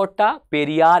 Sattamkotta,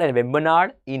 Periyar and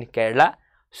Vembanad in Kerala.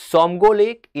 Somgo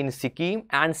Lake in Sikkim,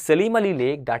 and Salim Ali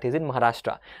Lake, that is in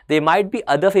Maharashtra. There might be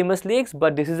other famous lakes,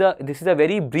 but this is a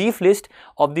very brief list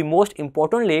of the most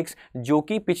important lakes जो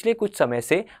कि पिछले कुछ समय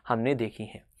से हमने देखी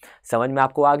हैं. समझ में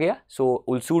आपको आ गया? सो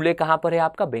उलसूर लेक कहाँ पर है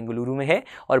आपका? बेंगलुरु में है.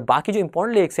 और बाकी जो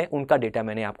इंपॉर्टेंट लेक्स हैं उनका डेटा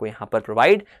मैंने आपको यहाँ पर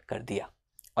प्रोवाइड कर दिया.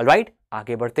 ऑलराइट,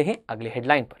 आगे बढ़ते हैं अगले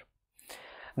हेडलाइन पर.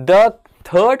 The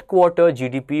third quarter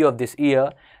GDP of this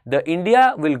year, the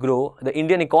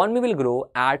Indian economy will grow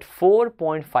at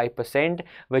 4.5%,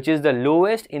 which is the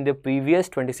lowest in the previous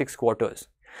 26 quarters.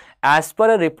 As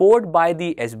per a report by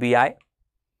the SBI,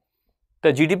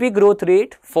 the GDP growth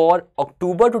rate for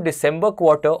October to December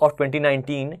quarter of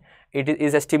 2019, it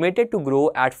is estimated to grow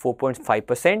at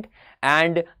 4.5%,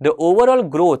 and the overall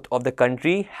growth of the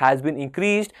country has been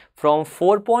increased from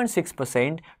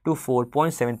 4.6% to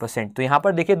 4.7%. तो यहाँ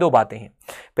पर देखिए दो बातें हैं.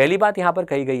 पहली बात यहाँ पर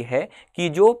कही गई है कि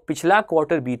जो पिछला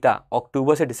क्वार्टर बीता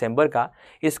अक्टूबर से दिसंबर का,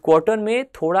 इस क्वार्टर में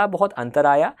थोड़ा बहुत अंतर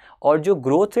आया और जो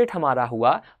ग्रोथ रेट हमारा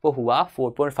हुआ वो हुआ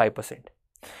 4.5%.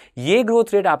 ये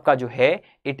ग्रोथ रेट आपका जो है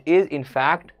it is in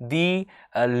fact the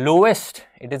lowest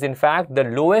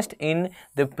in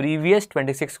the previous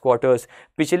 26 quarters.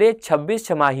 पिछले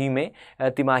 26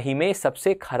 तिमाही में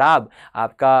सबसे खराब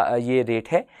आपका ये रेट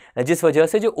है, जिस वजह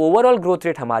से जो ओवरऑल ग्रोथ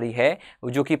रेट हमारी है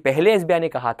जो कि पहले एसबीआई ने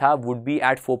कहा था would be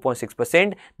eight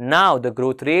 4.6%. Now the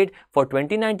growth rate for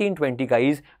 2019-20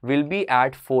 guys will be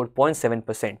eight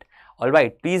 4.7%.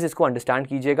 Alright, please इसको अंडरस्टैंड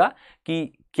कीजिएगा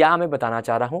कि क्या मैं बताना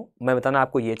चाह रहा हूं. मैं बताना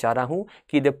आपको ये चाह रहा हूं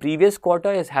कि the previous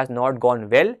quarter has not gone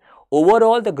well.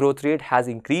 Overall the growth rate has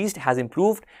increased, has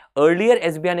improved. Earlier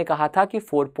SBI ने कहा था कि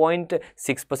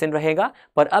 4.6% रहेगा,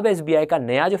 पर अब एसबीआई का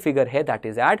नया जो फिगर है दैट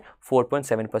इज एट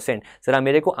 4.7%. जरा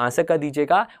मेरे को आंसर कर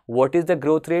दीजिएगा, what is the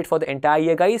growth rate for the entire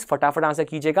year guys? फटाफट आंसर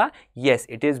कीजिएगा. Yes,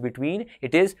 it is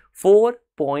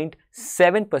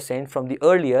 4.7% from the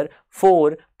earlier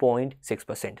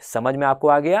 4.6%. समझ में आपको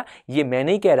आ गया? ये मैं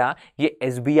नहीं कह रहा, ये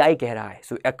एसबीआई कह रहा है.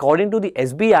 So according to the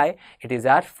SBI it is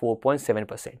eight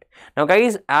 4.7%. Now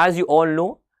guys, as you all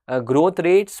know, growth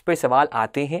rates पे सवाल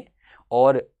आते हैं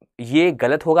और ये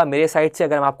गलत होगा मेरे साइड से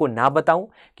अगर मैं आपको ना बताऊं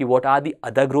कि what are the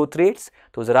other growth rates.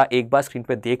 तो ज़रा एक बार स्क्रीन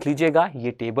पे देख लीजिएगा,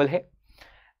 ये टेबल है.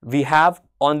 We have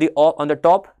on the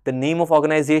top the name of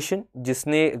organisation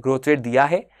जिसने ग्रोथ रेट दिया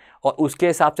है और उसके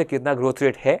हिसाब से कितना ग्रोथ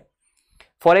रेट है.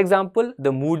 For example, the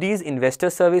Moody's investor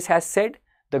service has said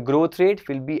the growth rate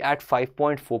will be eight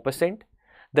 5.4%.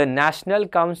 The National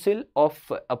Council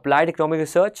of Applied Economic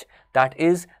Research, that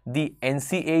is the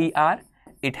NCAER,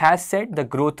 it has said the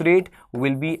growth rate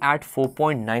will be at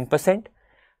 4.9%.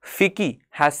 FICCI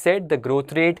has said the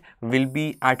growth rate will be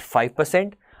at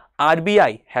 5%. RBI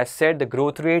has said the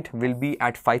growth rate will be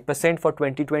at 5% for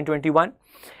 2020-21.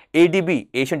 ADB,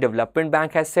 Asian Development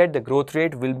Bank, has said the growth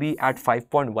rate will be at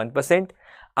 5.1%.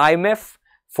 IMF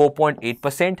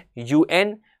 4.8%.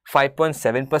 UN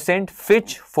 5.7%,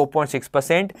 Fitch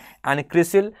 4.6%, and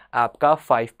CRISIL आपका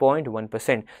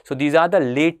 5.1%. So these are the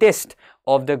latest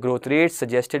of the growth rates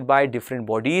suggested by different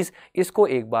bodies. इसको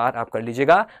एक बार आप कर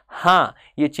लीजिएगा. हाँ,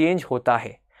 ये change होता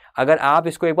है. अगर आप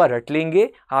इसको एक बार रट लेंगे,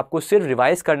 आपको सिर्फ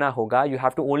रिवाइज करना होगा. You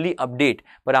have to only update,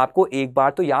 पर आपको एक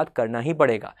बार तो याद करना ही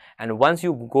पड़ेगा. And once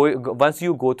you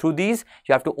go through these,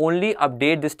 you have to only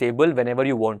update this table when ever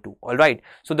you want to. All right,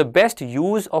 so the best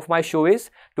use of my show is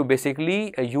to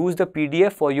basically use the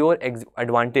PDF for your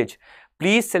advantage.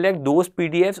 Please select those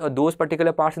PDFs or those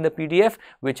particular parts in the PDF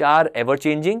which are ever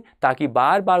changing, ताकि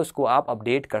बार बार उसको आप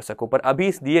update कर सको. पर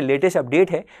अभी ये latest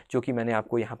update है जो कि मैंने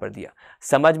आपको यहाँ पर दिया.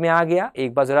 समझ में आ गया?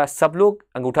 एक बार ज़रा सब लोग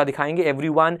अंगूठा दिखाएंगे.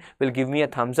 Everyone will give me a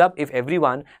thumbs up if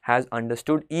everyone has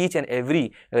understood each and every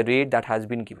rate that has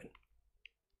been given.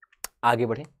 आगे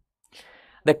बढ़ें.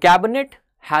 The cabinet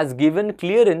has given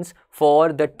clearance for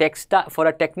a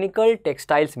technical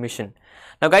textiles mission.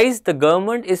 Now guys, the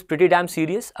government is pretty damn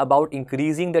serious about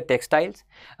increasing the textiles.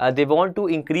 They want to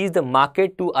increase the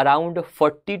market to around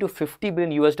 40 to 50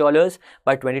 billion US dollars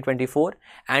by 2024,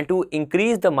 and to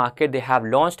increase the market they have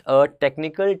launched a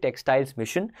technical textiles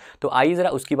mission. तो आइए जरा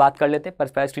उसकी बात कर लेते हैं। पर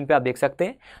पहले स्क्रीन पे आप देख सकते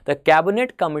हैं, the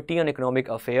Cabinet Committee on Economic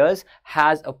Affairs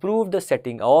has approved the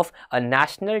setting of a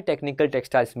national technical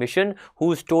textiles mission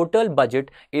whose total budget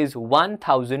is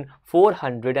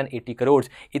 1480 crores.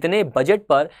 इतने बजट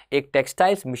पर एक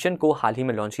टेक्सटाइल्स मिशन को हाल ही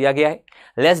में लॉन्च किया गया है।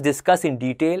 Let's discuss in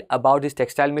detail about this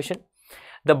textile mission.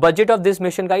 The budget of this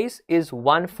mission, guys, is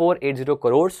 1480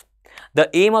 crores. The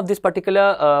aim of this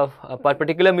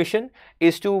particular mission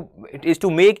is to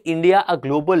make India a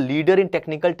global leader in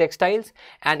technical textiles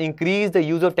and increase the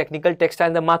use of technical textiles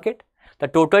in the market. The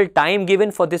total time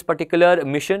given for this particular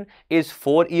mission is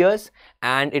 4 years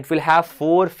and it will have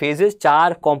 4 phases.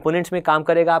 4 components में काम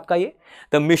करेगा आपका ये.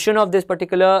 The mission of this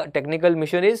particular technical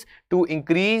mission is to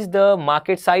increase the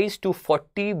market size to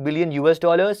 40 billion US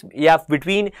dollars,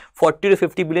 between 40 to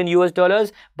 50 billion US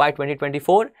dollars by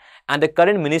 2024. And the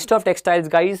current Minister of Textiles,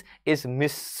 guys, is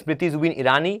Miss Smriti Zubin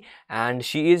Irani, and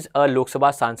she is a Lok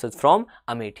Sabha Sansad from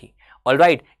Amethi.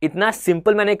 Alright, इतना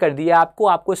simple मैंने कर दिया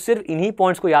आपको सिर्फ इन्हीं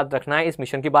points को याद रखना है इस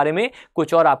मिशन के बारे में,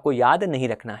 कुछ और आपको याद नहीं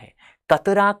रखना है।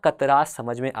 कतरा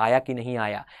समझ में आया कि नहीं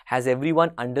आया? हैज़ एवरीवन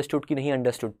अंडरस्टूड कि नहीं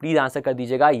अंडरस्टूड? प्लीज आंसर कर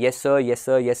दीजिएगा yes sir, yes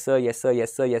sir, yes sir, yes sir,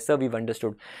 yes sir, yes sir, weave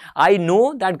understood. I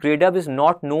know that Gradeup is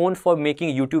not known for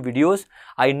making YouTube videos,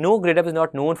 I know Gradeup is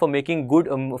not known for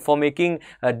making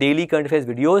daily current affairs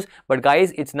videos, but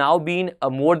guys, it's now been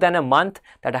more than a month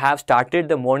that I have started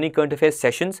the morning current affairs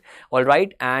sessions, all right,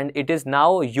 and it is now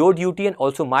your duty and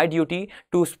also my duty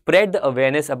to spread the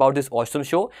awareness about this awesome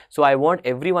show. So I want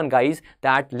everyone, guys,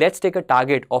 that let's take a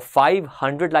target of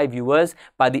 500 live viewers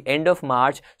by the end of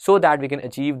March so that we can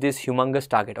achieve this humongous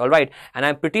target, all right, and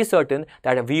I'm pretty certain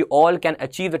that we all can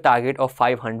achieve the target of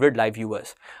 500 live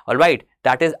viewers, all right.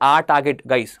 That is our target,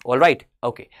 guys, all right.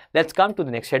 Okay, let's come to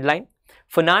the next headline.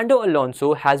 Fernando Alonso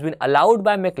has been allowed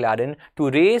by McLaren to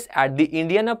race at the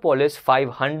Indianapolis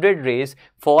 500 race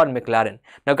for McLaren.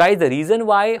 Now guys, the reason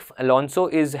why Alonso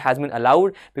has been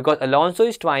allowed, because Alonso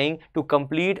is trying to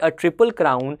complete a triple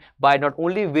crown by not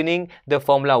only winning the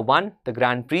Formula 1, the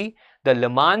Grand Prix, the Le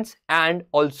Mans and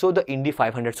also the Indy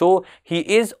 500. So he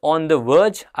is on the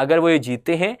verge. अगर वो ये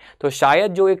जीतते हैं तो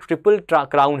शायद जो एक triple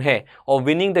crown है और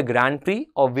winning the Grand Prix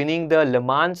or winning the Le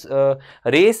Mans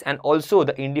race and also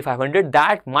the Indy 500,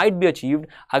 that might be achieved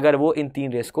अगर वो इन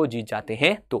 3 रेस को जीत जाते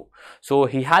हैं तो. So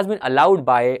he has been allowed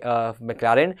by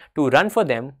McLaren to run for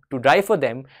them, to drive for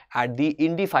them at the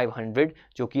Indy 500,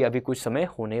 जो कि अभी कुछ समय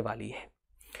होने वाली है.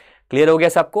 क्लियर हो गया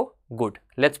सबको? Good.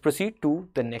 Let's proceed to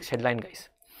the next headline, guys.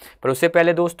 पर उससे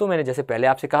पहले दोस्तों, मैंने जैसे पहले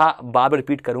आपसे कहा, बार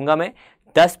रिपीट करूंगा मैं,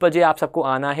 10 बजे आप सबको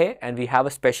आना है and we have a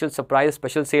special surprise,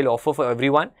 special cell offer for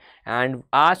everyone. And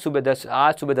आज सुबह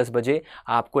 10 बजे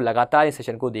आपको लगातार इस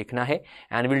सेशन को देखना है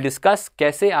एंड विल डिस्कस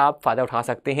कैसे आप फ़ायदा उठा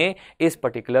सकते हैं इस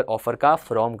पर्टिकुलर ऑफर का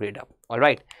फ्रॉम ग्रेडअप.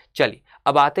 ऑलराइट, चलिए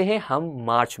अब आते हैं हम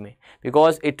मार्च में,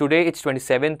 because today it's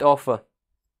 27th of.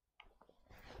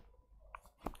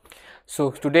 So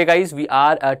today guys we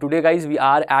are at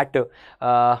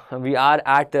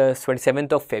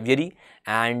 27th of February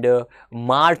and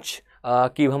March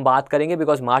की हम बात करेंगे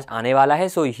because March आने वाला है.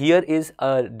 So here is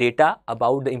a data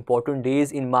about the important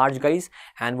days in March, guys,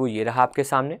 and वो ये रहा आपके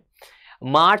सामने.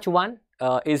 March 1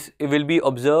 will be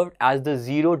observed as the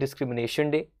Zero Discrimination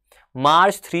Day.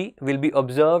 March 3 will be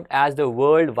observed as the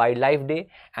World Wildlife Day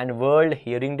and World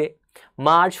Hearing Day.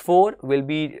 March 4 will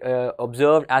be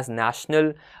observed as National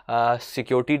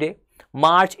Security Day.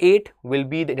 March 8 will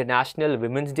be the International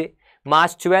Women's Day.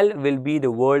 March 12 will be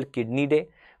the World Kidney Day.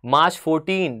 March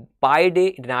 14, Pi Day,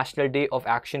 International Day of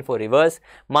Action for Rivers.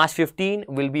 March 15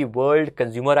 will be World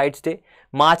Consumer Rights Day.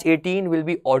 March 18 will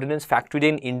be Ordnance Factory Day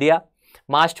in India.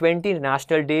 March 20,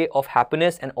 National Day of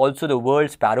Happiness and also the World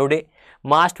Sparrow Day.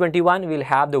 March 21 we'll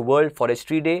have the World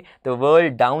Forestry Day, the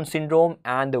World Down Syndrome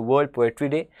and the World Poetry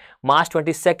Day. March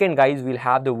 22nd, guys, we'll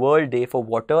have the World Day for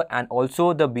Water and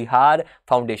also the Bihar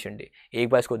Foundation Day. एक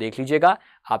बार इसको देख लीजिएगा,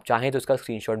 आप चाहें तो इसका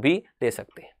screenshot भी ले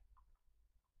सकते हैं.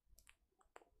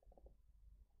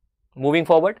 Moving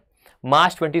forward,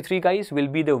 March 23, guys, will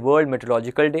be the World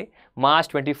Meteorological Day. March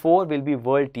 24 will be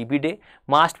World TB Day.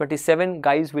 March 27,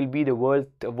 guys, will be the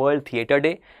World Theatre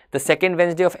Day. The second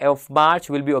Wednesday of March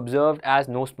will be observed as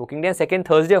No Smoking Day. And second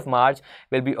Thursday of March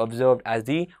will be observed as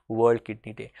the World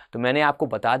Kidney Day. तो मैंने आपको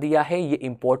बता दिया है, ये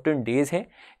important days हैं,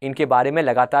 इनके बारे में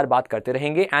लगातार बात करते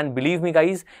रहेंगे. And believe me,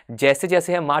 guys, जैसे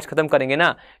जैसे हम मार्च खत्म करेंगे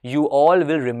ना, you all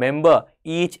will remember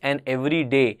each and every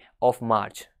day of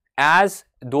March. as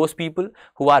those people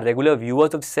who are regular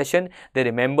viewers of the session, they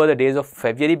remember the days of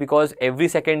February, because every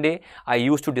second day I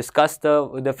used to discuss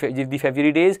the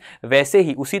February days. वैसे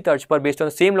ही उसी तर्ज पर based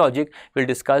on the same logic we'll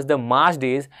discuss the March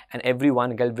days, and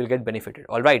everyone will get benefited.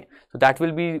 All right, so that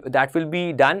will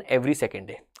be done every second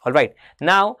day. All right,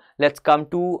 now let's come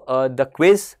to the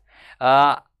quiz.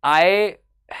 I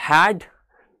had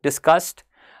discussed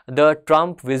the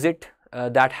Trump visit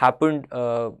that happened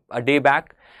a day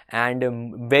back, and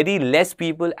very less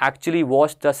people actually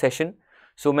watched the session.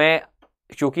 So मैं,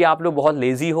 क्योंकि आप लोग बहुत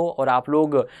lazy हो और आप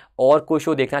लोग और कोई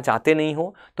शो देखना चाहते नहीं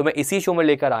हो, तो मैं इसी शो में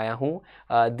लेकर आया हूँ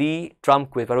दी ट्रम्प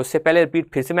क्विज। पर उससे पहले रिपीट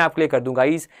फिर से मैं आपके लिए कर दूँ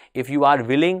guys, if you are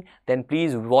willing then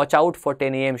please watch out for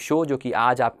 10 AM show, जो कि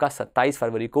आज आपका 27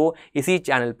 फरवरी को इसी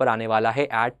चैनल पर आने वाला है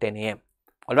एट 10 AM।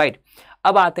 ऑलराइट,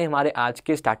 अब आते हैं हमारे आज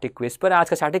के स्टैटिक क्विज पर। आज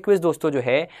का स्टैटिक क्विज दोस्तों जो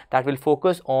है that will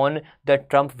focus on the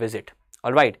Trump visit.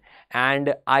 Alright, and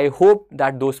I hope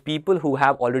that those people who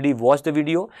have already watched the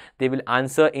video, they will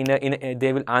answer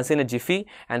in a jiffy,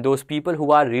 and those people who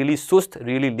are really sust,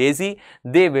 really lazy,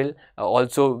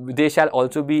 they shall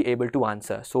also be able to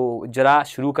answer. So जरा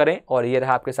शुरू करें, और ये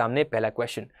रहा आपके सामने पहला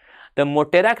question. The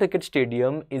Motera Cricket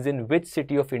Stadium is in which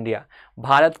city of India?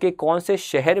 Bharat के कौन से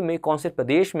शहर में, कौन से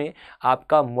प्रदेश में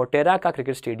आपका मोटेरा का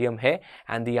क्रिकेट स्टेडियम है?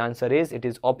 And the answer is, it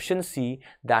is option C,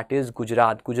 that is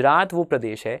Gujarat. Gujarat वो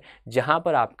प्रदेश है जहां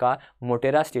पर आपका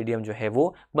मोटेरा स्टेडियम जो है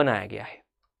वो बनाया गया है।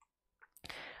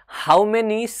 How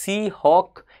many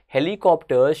Seahawk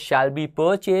helicopters shall be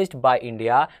purchased by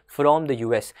India from the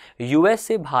US? US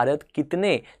से भारत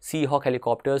कितने Seahawk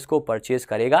helicopters को परचेज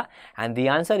करेगा? And the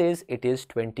answer is, it is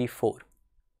 24.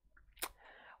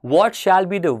 What shall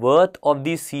be the worth of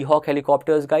these Seahawk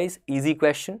helicopters, guys? Easy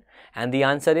question. And the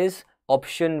answer is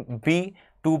option B,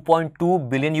 2.2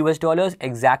 billion US dollars.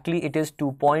 Exactly, it is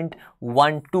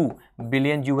 2.12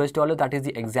 billion US dollars. That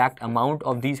is the exact amount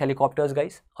of these helicopters,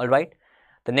 guys. All right.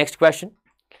 The next question,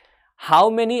 how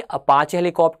many Apache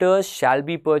helicopters shall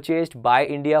be purchased by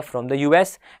India from the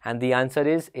US? And the answer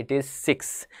is, it is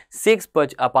 6. 6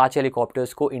 Apache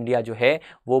helicopters को India जो है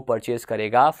वो purchase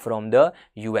करेगा from the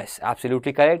US.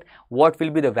 Absolutely correct. What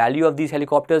will be the value of these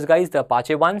helicopters, guys? The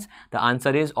Apache ones. The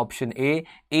answer is option A,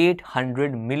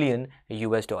 800 million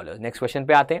US dollars. Next question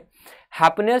पे आते हैं।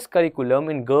 Happiness curriculum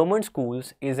in government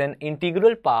schools is an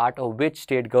integral part of which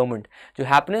state government? जो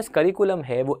happiness curriculum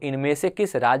है वो इनमें से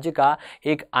किस राज्य का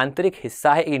एक आंतरिक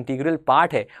हिस्सा है, इंटीग्रल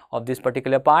पार्ट है of this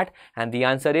particular part? And the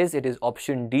answer is, it is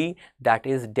option D,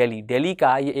 that is Delhi. Delhi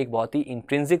का ये एक बहुत ही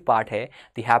intrinsic part है,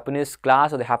 the happiness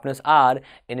class or the happiness hour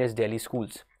in its Delhi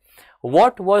schools.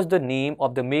 What was the name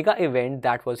of the mega event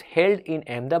that was held in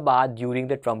Ahmedabad during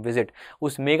the Trump visit?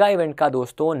 उस mega event का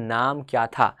दोस्तों नाम क्या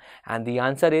था? And the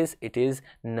answer is, it is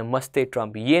नमस्ते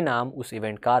Trump. ये नाम उस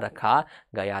इवेंट का रखा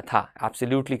गया था।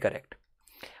 Absolutely correct.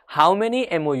 How many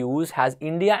MOUs has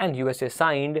India and USA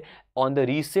signed on the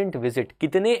recent visit?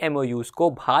 कितने MOUs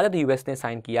को भारत US ने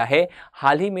साइन किया है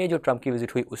हाल ही में जो ट्रम्प की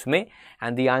विजिट हुई उसमें?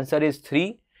 And the answer is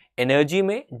 3. Energy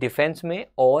में, डिफेंस में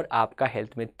और आपका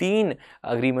हेल्थ में। 3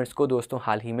 अग्रीमेंट्स को दोस्तों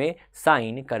हाल ही में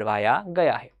साइन करवाया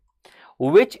गया है।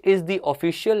 Which is the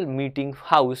official meeting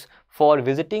house for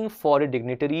visiting foreign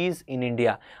dignitaries in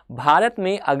India? Bharat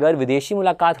में अगर विदेशी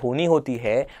मुलाकात होनी होती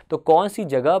है तो कौन सी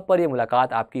जगह पर यह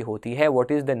मुलाकात आपकी होती है?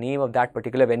 What is the name of that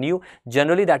particular venue?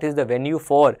 Generally that is the venue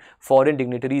for foreign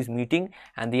dignitaries meeting,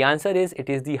 and the answer is,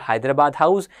 it is the Hyderabad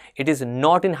house. It is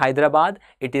not in Hyderabad,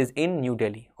 it is in New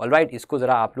Delhi. Alright, इसको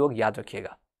जरा आप लोग याद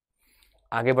रखिएगा।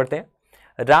 आगे बढ़ते हैं।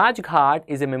 Rajghat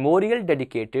is a memorial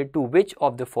dedicated to which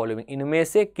of the following? इनमें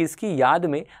से किसकी याद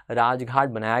में राजघाट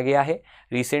बनाया गया है?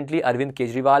 Recently Arvind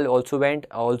Kejriwal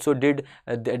also did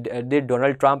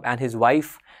Donald Trump and his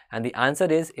wife, and the answer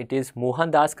is, it is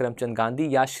Mohandas Karamchand Gandhi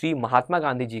या श्री महात्मा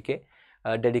गांधी जी के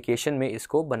डेडिकेशन में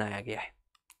इसको बनाया गया है।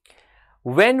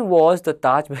 When was the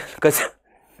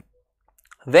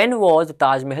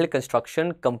Taj Mahal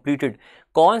construction completed?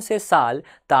 कौन से साल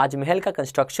ताजमहल का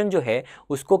कंस्ट्रक्शन जो है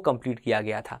उसको कंप्लीट किया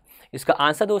गया था? इसका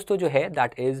आंसर दोस्तों जो है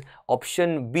दैट इज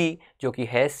ऑप्शन बी, जो कि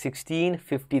है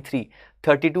 1653।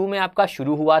 32 में आपका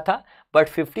शुरू हुआ था, बट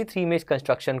 53 में इस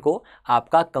कंस्ट्रक्शन को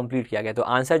आपका कंप्लीट किया गया। तो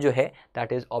आंसर जो है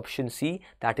that is option C,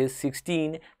 that is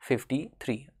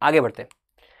 1653। आगे बढ़ते हैं।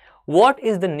 What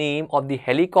is the name of the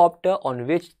helicopter on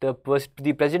which the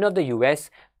President of the US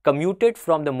commuted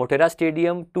from the Motera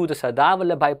Stadium to the Sardar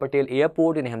Vallabh भाई पटेल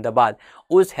एयरपोर्ट इन अहमदाबाद?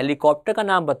 उस हेलीकॉप्टर का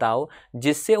नाम बताओ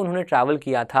जिससे उन्होंने ट्रैवल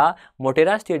किया था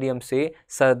मोटेरा स्टेडियम से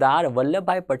सरदार वल्लभ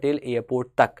भाई पटेल एयरपोर्ट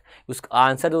तक। उसका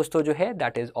आंसर दोस्तों जो है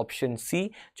दैट इज ऑप्शन सी,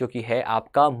 जो कि है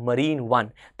आपका marine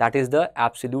 1। That is the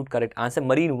absolute correct answer.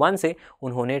 Marine 1 से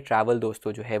उन्होंने ट्रैवल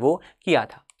दोस्तों जो है वो किया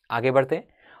था। आगे बढ़ते हैं।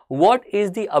 What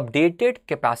is the updated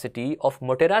capacity of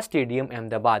Motera stadium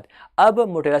Ahmedabad? अब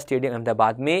मोटेरा स्टेडियम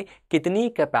अहमदाबाद में कितनी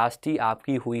कैपेसिटी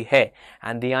आपकी हुई है?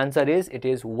 And the answer is it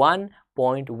is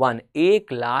 1.1,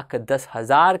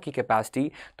 1,10,000 की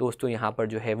कैपेसिटी दोस्तों यहाँ पर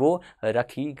जो है वो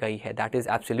रखी गई है। That is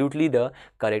absolutely the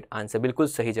correct answer, बिल्कुल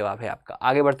सही जवाब है आपका।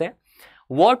 आगे बढ़ते हैं।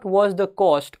 What was the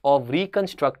cost of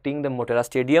reconstructing the Motera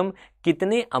stadium?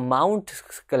 कितने अमाउंट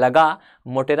लगा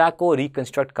मोटेरा को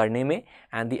रिकंस्ट्रक्ट करने में?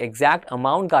 And the exact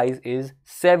amount guys is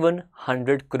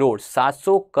 700 crore,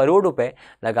 700 crore रुपए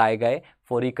लगाए गए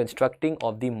for reconstructing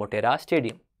of the Motera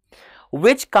stadium.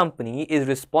 Which company is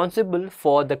responsible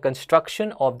for the construction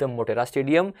of the Motera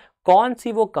stadium? कौन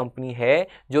सी वो कंपनी है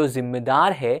जो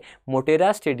जिम्मेदार है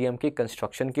मोटेरा स्टेडियम के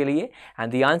कंस्ट्रक्शन के लिए?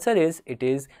 And the answer is it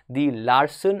is the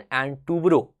Larsen and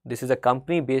Toubro. This is a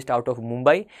company based out of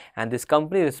Mumbai and this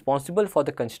company responsible for the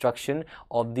construction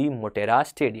of the Motera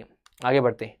stadium. आगे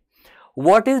बढ़ते हैं।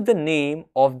 What is the name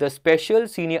of the special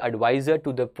senior advisor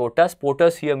to the POTUS?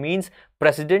 POTUS here means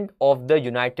President of the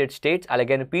United States. I'll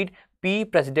again repeat. P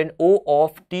President, O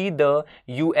of T the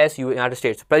US United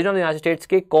States. President of the United States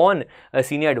के कौन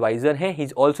senior advisor हैं? He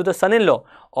is also the son-in-law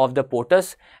of the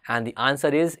POTUS, and the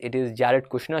answer is it is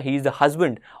Jared Kushner. He is the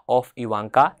husband of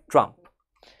Ivanka Trump.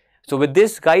 So with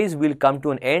this guys we'll come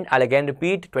to an end. I'll again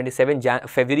repeat 27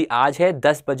 February आज है,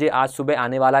 10 बजे आज सुबह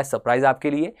आने वाला है surprise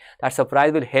आपके लिए। That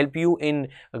surprise will help you in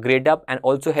Gradeup and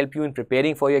also help you in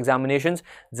preparing for your examinations.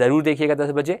 ज़रूर देखिएगा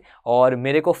 10 बजे और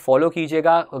मेरे को फॉलो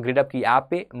कीजिएगा Gradeup की ऐप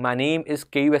पे। My name is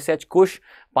KUSH Kush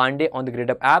Pandey on the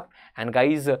Gradeup app, and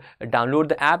guys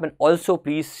download the app and also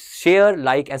please share,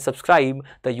 like and subscribe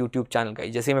the YouTube channel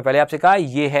guys। जैसे मैं पहले आपसे कहा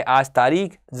ये है आज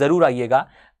तारीख, ज़रूर आइएगा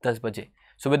 10 बजे।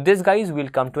 So with this guys we'll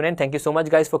come to an end. Thank you so much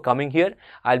guys for coming here.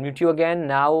 I'll meet you again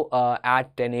now at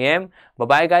 10 AM. Bye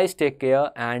bye guys, take care.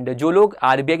 And जो लोग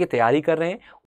RBI की तैयारी कर रहे हैं